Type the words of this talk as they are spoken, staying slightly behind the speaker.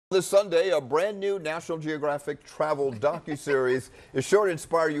This Sunday, a brand new National Geographic travel docu-series is sure to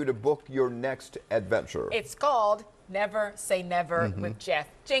inspire you to book your next adventure. It's called Never Say Never with Jeff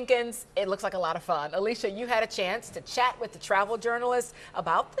Jenkins. It looks like a lot of fun. Alicia, you had a chance to chat with the travel journalist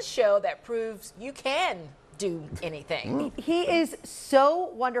about the show that proves you can do anything. He is so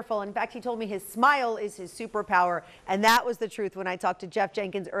wonderful. In fact, he told me his smile is his superpower, and that was the truth when I talked to Jeff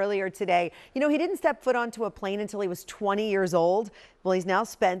Jenkins earlier today. You know, he didn't step foot onto a plane until he was 20 years old. Well, he's now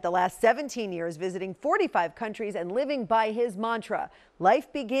spent the last 17 years visiting 45 countries and living by his mantra,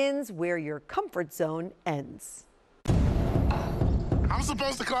 life begins where your comfort zone ends. I'm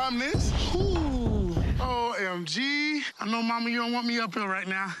supposed to climb this? Ooh. OMG. I know, Mama, you don't want me up here right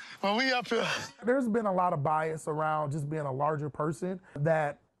now. Well, we up here. There's been a lot of bias around just being a larger person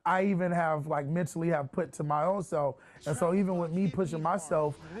that I even have mentally have put to my own self. And so even with me pushing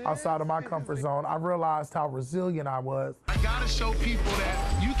myself outside of my comfort zone, I realized how resilient I was. I gotta show people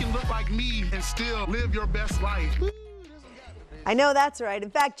that you can look like me and still live your best life. I know that's right. In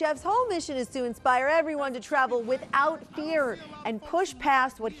fact, Jeff's whole mission is to inspire everyone to travel without fear and push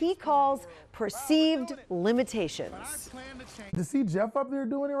past what he calls perceived limitations. To see Jeff up there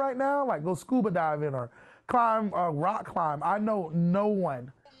doing it right now, like go scuba diving or climb, rock climb, I know no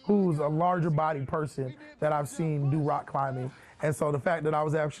one who's a larger body person that I've seen do rock climbing. And so the fact that I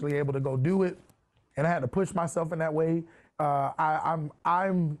was actually able to go do it and I had to push myself in that way, I'm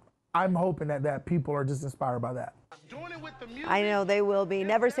hoping that people are just inspired by that. I know they will be.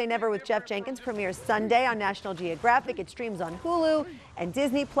 Never Say Never with Jeff Jenkins premieres Sunday on National Geographic. It streams on Hulu and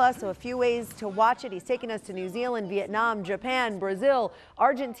Disney Plus, so a few ways to watch it. He's taking us to New Zealand, Vietnam, Japan, Brazil,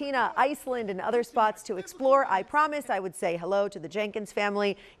 Argentina, Iceland, and other spots to explore. I promised I would say hello to the Jenkins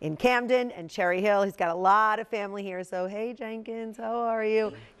family in Camden and Cherry Hill. He's got a lot of family here, so hey, Jenkins, how are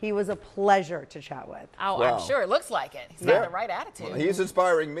you? He was a pleasure to chat with. Oh, wow. I'm sure. It looks like it. He's got the right attitude. Well, he's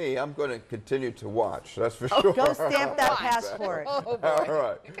inspiring me. I'm going to continue to watch, that's for sure. Go stamp that passport. Oh, boy. All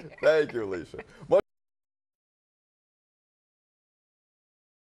right. Thank you, Alicia.